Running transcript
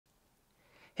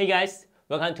Hey guys,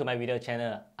 welcome to my video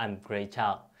channel. I'm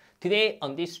Chow. Today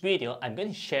on this video, I'm going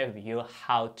to share with you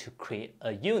how to create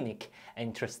a unique and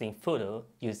interesting photo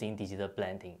using digital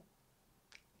blending.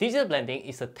 Digital blending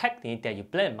is a technique that you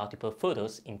blend multiple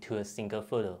photos into a single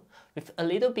photo. With a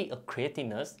little bit of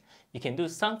creativeness, you can do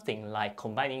something like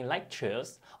combining light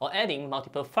trails or adding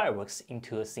multiple fireworks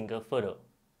into a single photo.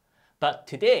 But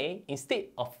today, instead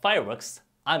of fireworks,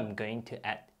 I'm going to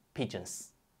add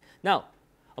pigeons. Now,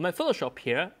 on my Photoshop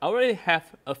here, I already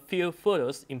have a few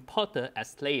photos imported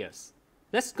as layers.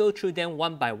 Let's go through them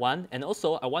one by one, and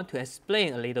also I want to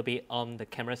explain a little bit on the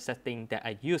camera setting that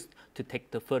I used to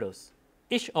take the photos.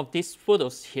 Each of these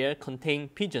photos here contain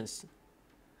pigeons.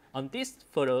 On this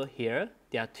photo here,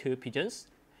 there are 2 pigeons,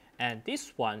 and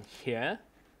this one here,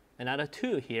 another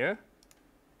 2 here,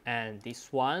 and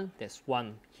this one, there's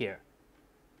 1 here.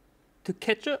 To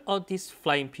capture all these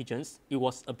flying pigeons, it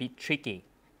was a bit tricky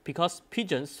because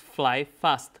pigeons fly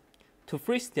fast. To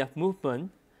freeze their movement,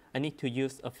 I need to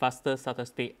use a faster shutter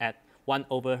speed at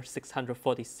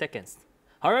 1/640 seconds.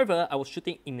 However, I was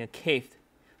shooting in a cave,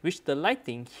 which the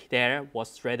lighting there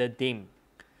was rather dim.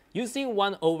 Using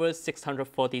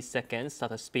 1/640 seconds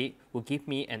shutter speed will give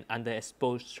me an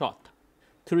underexposed shot.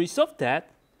 To resolve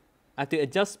that, I have to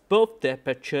adjust both the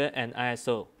aperture and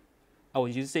ISO. I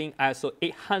was using ISO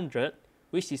 800,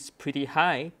 which is pretty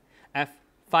high,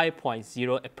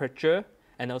 f5.0 aperture,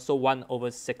 and also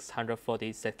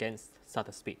 1/640 seconds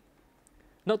shutter speed.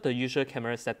 Not the usual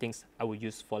camera settings I would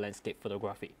use for landscape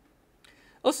photography.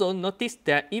 Also, notice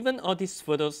that even all these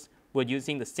photos were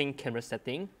using the same camera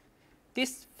setting,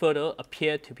 this photo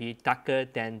appeared to be darker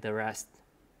than the rest.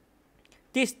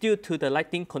 This is due to the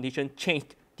lighting condition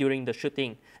changed during the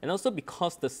shooting, and also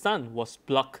because the sun was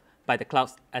blocked by the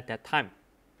clouds at that time.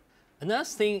 Another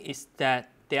thing is that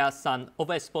there are some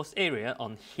overexposed area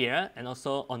on here and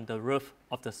also on the roof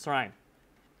of the shrine.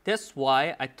 That's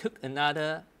why I took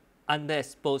another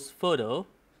underexposed photo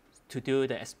to do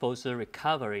the exposure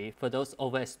recovery for those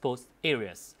overexposed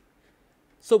areas.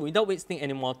 So without wasting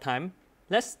any more time,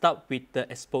 let's start with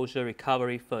the exposure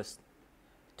recovery first.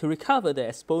 To recover the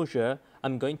exposure,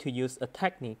 I'm going to use a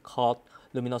technique called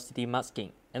Luminosity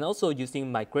Masking, and also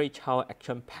using my Chow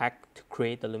action pack to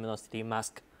create the Luminosity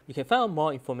Mask. You can find out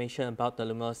more information about the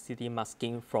Luminosity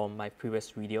Masking from my previous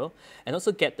video, and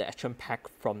also get the action pack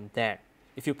from there.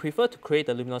 If you prefer to create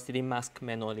the Luminosity Mask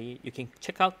manually, you can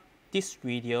check out this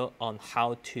video on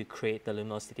how to create the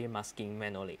Luminosity Masking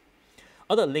manually.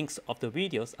 All the links of the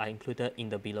videos are included in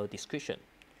the below description.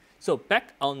 So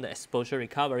back on the exposure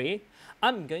recovery,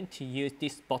 I'm going to use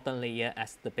this bottom layer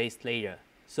as the base layer.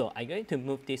 So I'm going to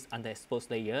move this underexposed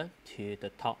layer to the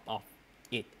top of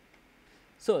it.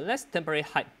 So let's temporarily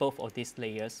hide both of these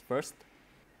layers first.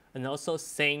 And also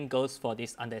same goes for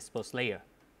this underexposed layer.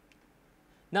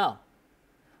 Now,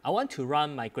 I want to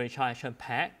run my Chow action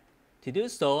pack. To do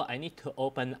so, I need to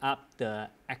open up the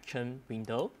action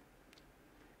window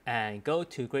and go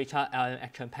to Chow LM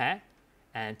action pack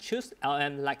and choose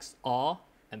LM likes all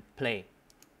and play.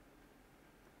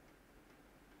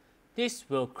 This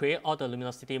will create all the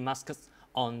luminosity masks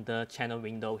on the channel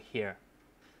window here.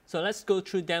 So let's go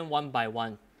through them one by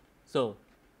one. So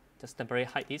just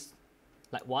temporarily hide this,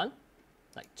 like 1,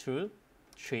 like 2,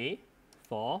 3,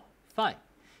 4, 5.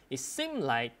 It seems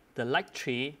like the light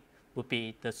tree would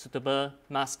be the suitable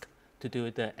mask to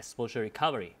do the exposure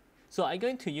recovery. So I'm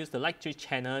going to use the light tree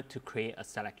channel to create a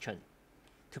selection.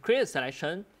 To create a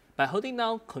selection, by holding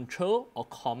down Control or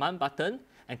Command button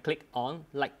and click on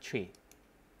light tree.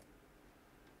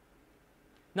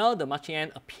 Now the marching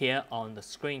ant appear on the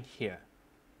screen here.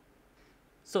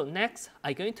 So next,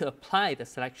 I'm going to apply the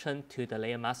selection to the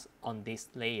layer mask on this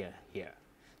layer here.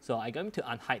 So I'm going to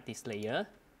unhide this layer,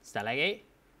 select it,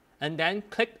 and then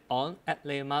click on Add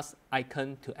Layer Mask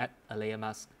icon to add a layer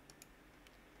mask.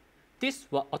 This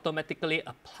will automatically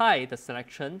apply the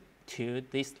selection to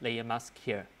this layer mask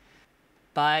here.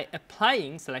 By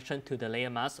applying selection to the layer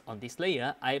mask on this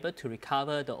layer, I'm able to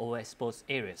recover the overexposed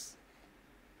areas.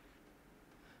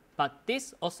 But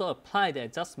this also applies the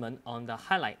adjustment on the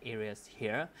highlight areas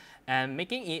here and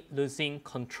making it losing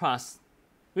contrast,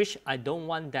 which I don't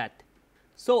want that.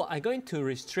 So I'm going to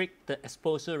restrict the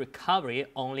exposure recovery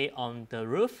only on the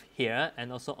roof here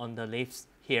and also on the leaves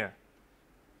here.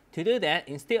 To do that,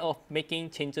 instead of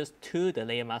making changes to the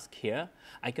layer mask here,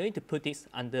 I'm going to put this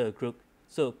under a group.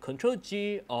 So Ctrl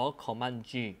G or Command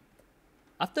G.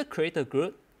 After create a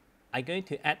group, I'm going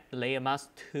to add the layer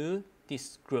mask to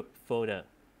this group folder.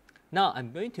 Now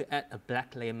I'm going to add a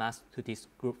black layer mask to this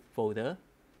group folder.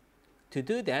 To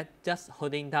do that, just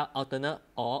holding down Alternate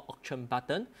or Option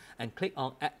button and click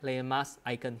on Add Layer Mask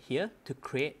icon here to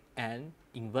create and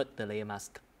invert the layer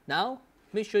mask. Now,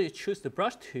 make sure you choose the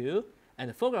brush tool and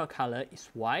the foreground color is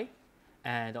white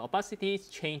and the opacity is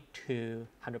changed to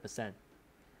 100%.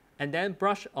 And then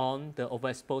brush on the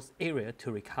overexposed area to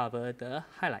recover the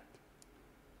highlight.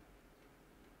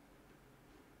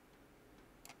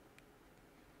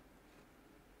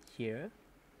 Here.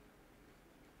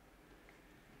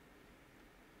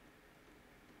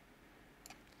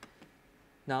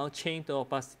 Now change the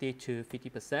opacity to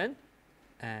 50%,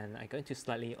 and I'm going to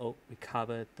slightly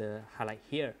recover the highlight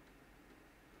here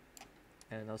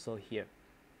and also here.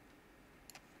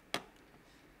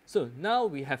 So now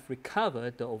we have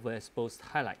recovered the overexposed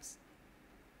highlights,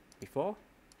 before,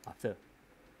 after.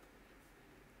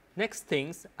 Next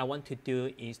things I want to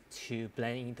do is to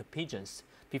blend in the pigeons.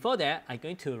 Before that, I'm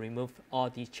going to remove all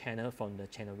these channels from the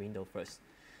channel window first.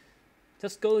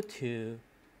 Just go to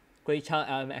Chow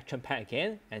LM Action Pack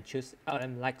again and choose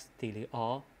LM Likes Delete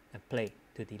All and Play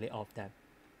to delete all of them.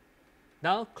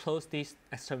 Now close this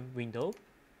action window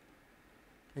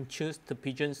and choose the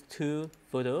pigeons 2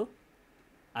 photo,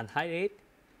 unhide it,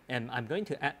 and I'm going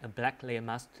to add a black layer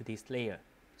mask to this layer.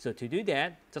 So to do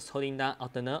that, just holding down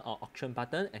Alternate or Option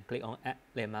button and click on Add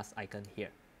Layer Mask icon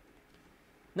here.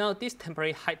 Now this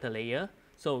temporarily hide the layer,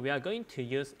 so we are going to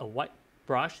use a white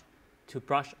brush to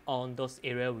brush on those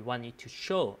areas we want it to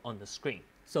show on the screen.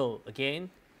 So again,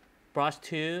 brush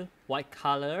to white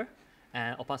color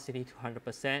and opacity to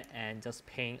 100% and just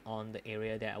paint on the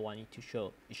area that I want it to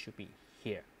show. It should be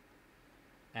here.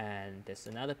 And there's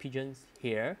another pigeon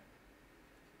here.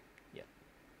 Yeah.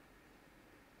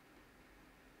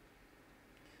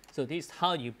 So this is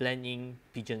how you blend in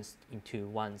pigeons into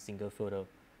one single photo.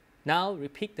 Now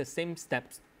repeat the same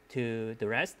steps to the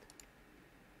rest.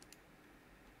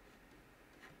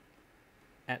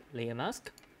 Add layer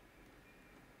mask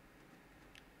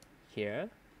here,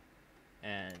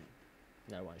 and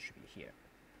another one should be here.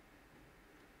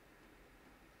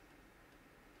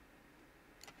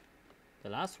 The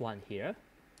last one here.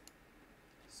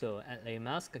 So add layer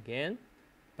mask again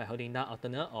by holding down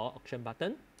Alternate or Option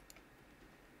button,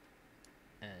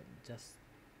 and just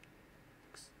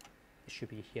it should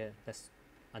be here. Let's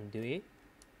undo it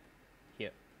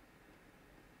here.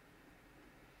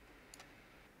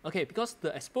 Okay, because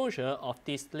the exposure of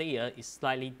this layer is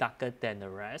slightly darker than the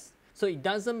rest, so it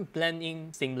doesn't blend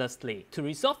in seamlessly. To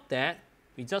resolve that,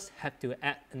 we just have to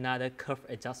add another curve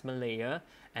adjustment layer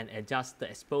and adjust the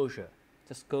exposure.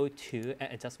 Just go to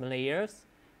Add Adjustment Layers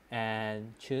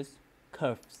and choose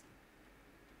Curves.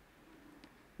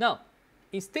 Now,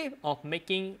 instead of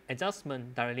making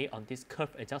adjustment directly on this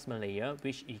curve adjustment layer,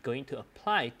 which is going to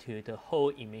apply to the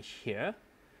whole image here,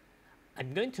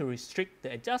 I'm going to restrict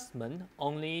the adjustment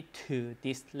only to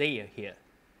this layer here.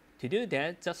 To do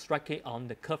that, just right click on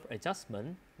the curve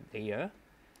adjustment layer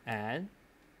and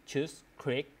choose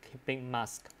Create Clipping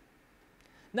Mask.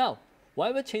 Now,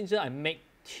 whatever changes I make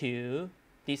to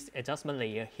this adjustment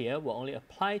layer here will only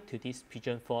apply to this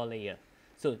pigeon 4 layer.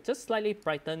 So just slightly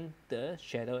brighten the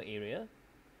shadow area.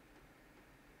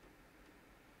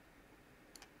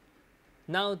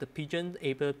 Now the pigeon is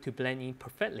able to blend in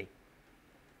perfectly.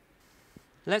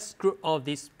 Let's group all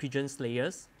these pigeons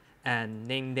layers and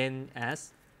name them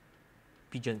as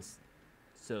pigeons.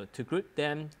 So to group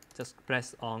them, just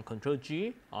press on Ctrl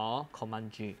G or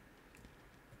Command G.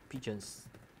 Pigeons.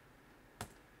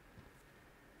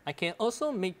 I can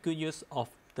also make good use of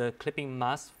the clipping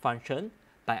mask function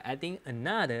by adding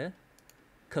another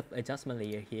curve adjustment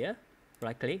layer here.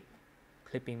 Right click,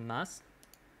 clipping mask,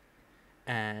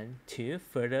 and to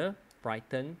further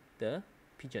brighten the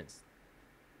pigeons.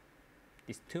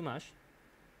 It's too much.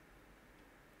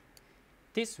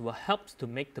 This will help to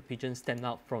make the pigeon stand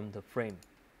out from the frame.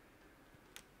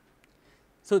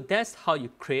 So that's how you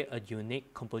create a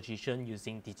unique composition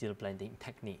using digital blending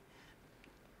technique.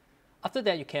 After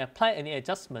that, you can apply any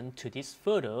adjustment to this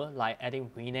photo, like adding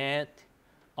vignette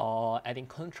or adding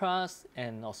contrast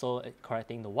and also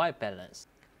correcting the white balance.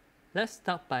 Let's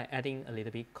start by adding a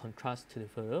little bit contrast to the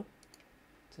photo.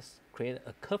 Just create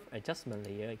a curve adjustment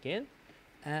layer again.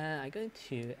 And I'm going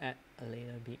to add a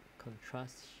little bit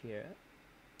contrast here.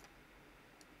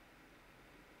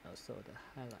 Also the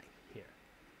highlight here.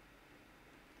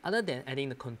 Other than adding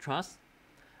the contrast,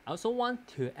 I also want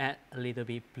to add a little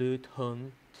bit blue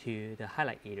tone to the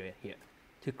highlight area here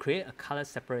to create a color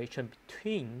separation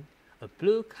between a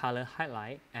blue color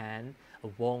highlight and a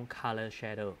warm color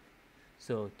shadow.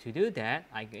 So to do that,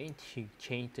 I'm going to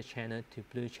change the channel to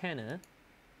blue channel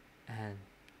and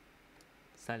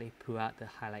slightly pull out the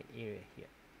highlight area here.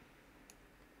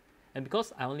 And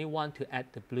because I only want to add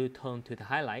the blue tone to the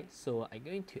highlight, so I'm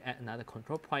going to add another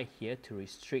control point here to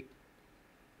restrict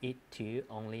it to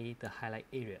only the highlight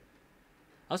area.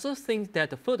 I also think that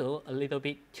the photo a little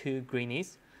bit too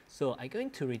greenish, so I'm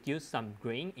going to reduce some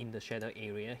green in the shadow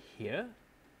area here.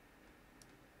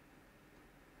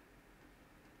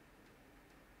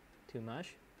 Too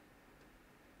much?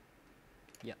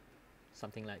 Yeah,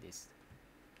 something like this.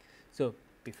 So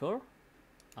before,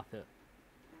 after.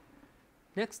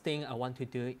 Next thing I want to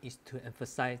do is to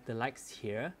emphasize the lights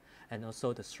here, and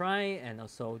also the shrine, and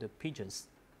also the pigeons.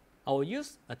 I will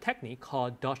use a technique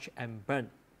called dodge and burn.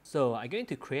 So I'm going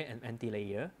to create an empty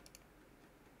layer,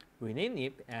 rename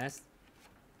it as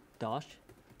dodge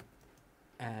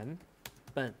and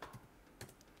burn.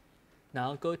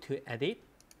 Now go to edit,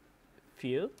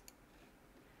 fill,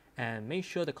 and make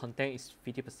sure the content is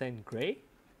 50% gray.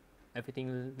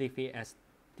 Everything leave it as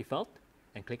default,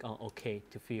 and click on OK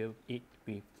to fill it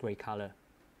with gray color.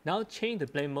 Now change the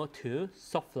blend mode to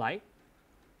soft light.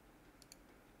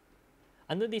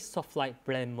 Under this soft light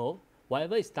blend mode,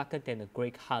 whatever is darker than the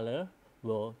gray color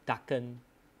will darken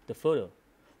the photo.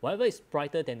 Whatever is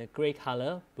brighter than the gray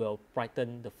color will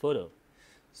brighten the photo.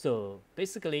 So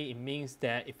basically it means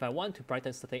that if I want to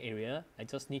brighten certain area, I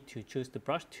just need to choose the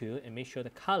brush tool and make sure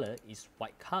the color is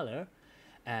white color.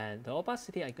 And the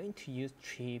opacity I'm going to use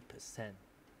 3%.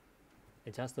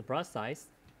 Adjust the brush size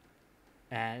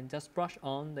and just brush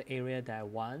on the area that I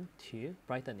want to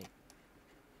brighten it.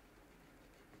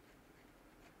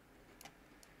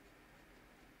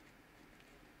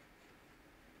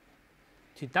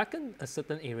 To darken a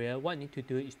certain area, what I need to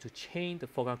do is to change the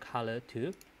foreground color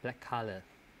to black color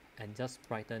and just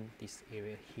brighten this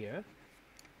area here,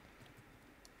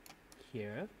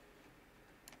 here,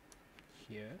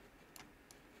 here.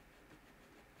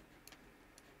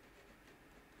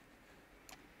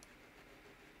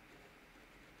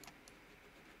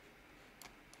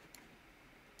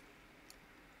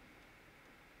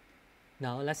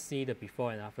 Now let's see the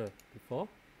before and after. Before,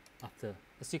 after.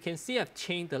 As you can see, I've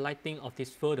changed the lighting of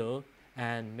this photo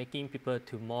and making people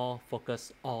to more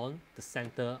focus on the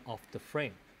center of the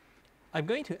frame. I'm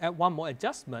going to add one more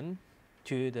adjustment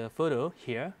to the photo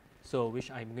here, so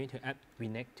which I'm going to add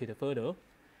vignette to the photo.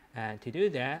 And to do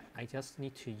that, I just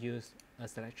need to use a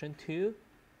selection tool,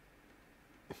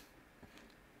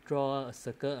 draw a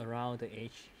circle around the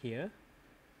edge here,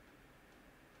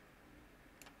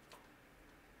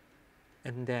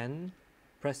 and then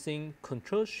pressing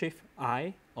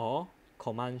Ctrl+Shift+I or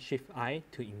Command+Shift+I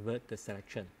to invert the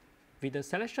selection. With the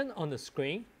selection on the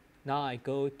screen, now I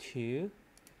go to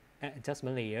Add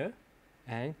Adjustment Layer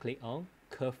and click on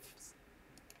Curves.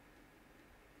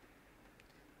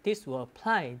 This will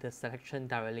apply the selection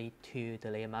directly to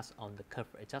the layer mask on the curve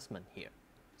adjustment here.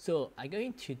 So I'm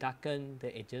going to darken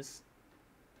the edges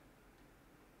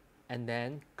and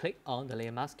then click on the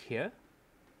layer mask here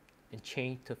and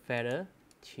change the feather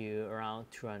to around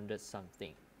 200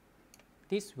 something.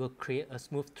 This will create a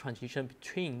smooth transition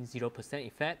between 0%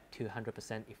 effect to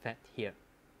 100% effect here.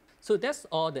 So that's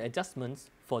all the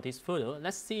adjustments for this photo.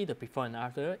 Let's see the before and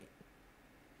after.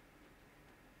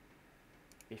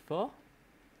 Before,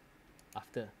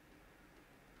 after.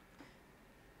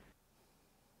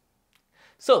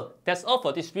 So that's all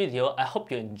for this video. I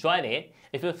hope you enjoyed it.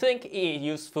 If you think it is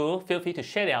useful, feel free to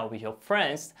share it out with your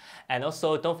friends. And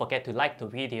also don't forget to like the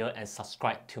video and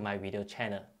subscribe to my video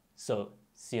channel. So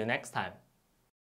see you next time.